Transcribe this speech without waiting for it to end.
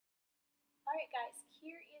right, guys,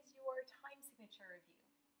 here is your time signature review,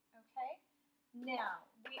 okay? Now,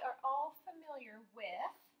 we are all familiar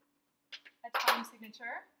with a time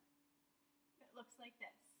signature that looks like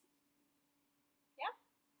this. Yeah?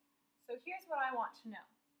 So here's what I want to know.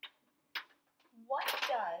 What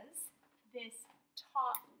does this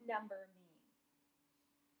top number mean?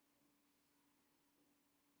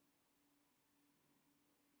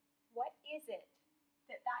 What is it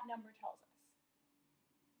that that number tells us?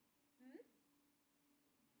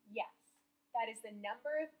 Yes, that is the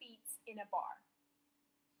number of beats in a bar.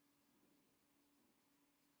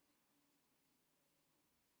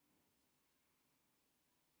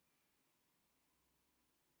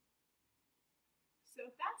 So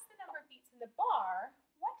if that's the number of beats in the bar,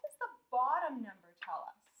 what does the bottom number tell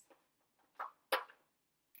us?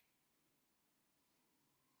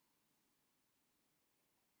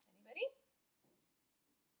 Anybody?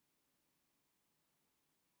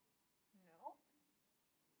 No.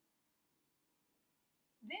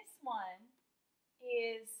 This one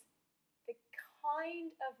is the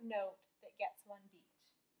kind of note that gets one beat.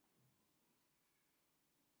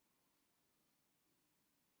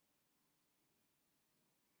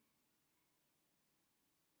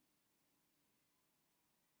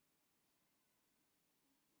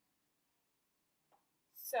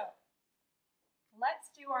 So let's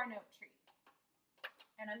do our note tree.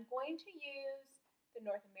 And I'm going to use the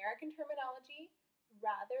North American terminology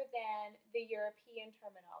rather than the European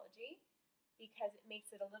terminology because it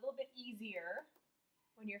makes it a little bit easier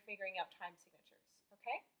when you're figuring out time signatures,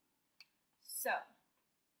 okay? So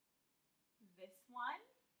this one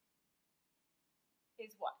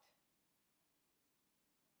is what?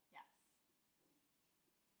 Yes.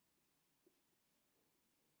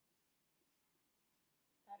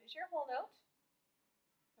 That is your whole note,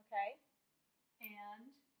 okay? And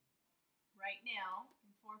right now, in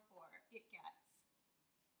 4/4, it gets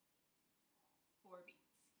 4 beats.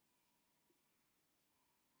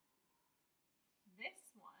 This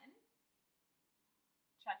one,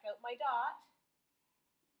 check out my dot,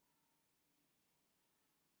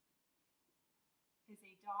 is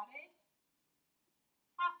a dotted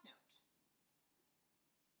half note.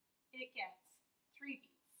 It gets 3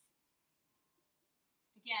 beats.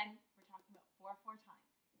 Again, we're talking about 4/4 time.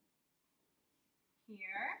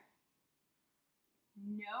 Here,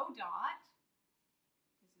 no dot.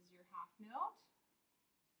 This is your half note.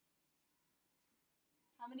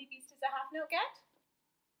 How many beats does a half note get?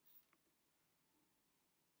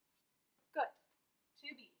 Good.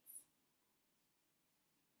 2 beats.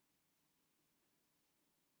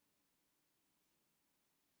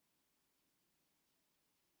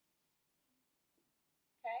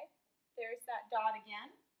 Okay, there's that dot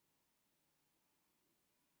again.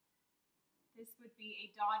 This would be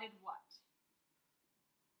a dotted what?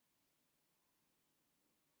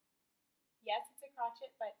 Yes, it's a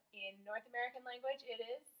crotchet, but in North American language, it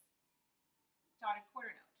is dotted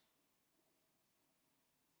quarter note.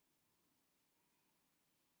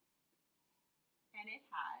 And it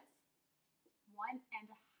has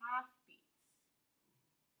 1.5 beats.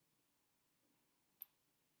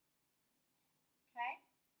 Okay,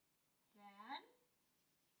 then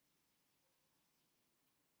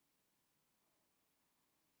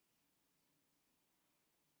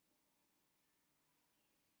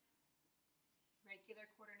regular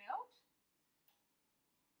quarter note,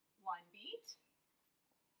 1 beat.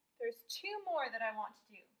 There's 2 more that I want to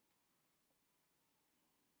do.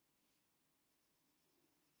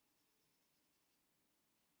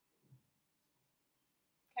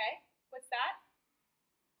 Okay, what's that?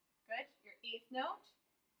 Good, your 8th note.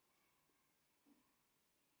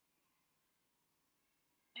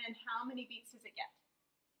 And how many beats does it get?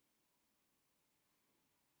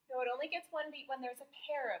 No, it only gets 1 beat when there's a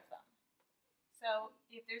pair of them. So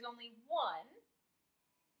if there's only one,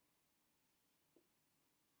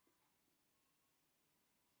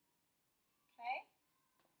 okay?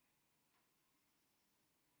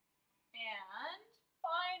 And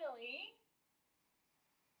finally,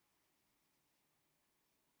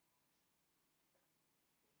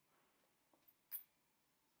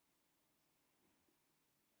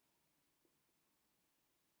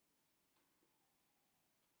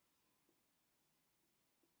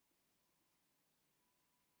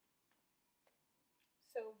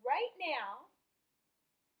 so right now,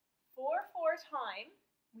 4/4 time,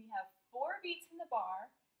 we have 4 beats in the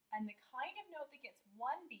bar, and the kind of note that gets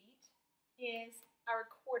 1 beat is our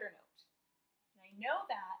quarter note. And I know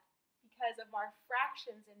that because of our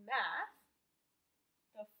fractions in math,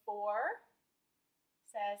 the 4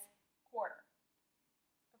 says quarter.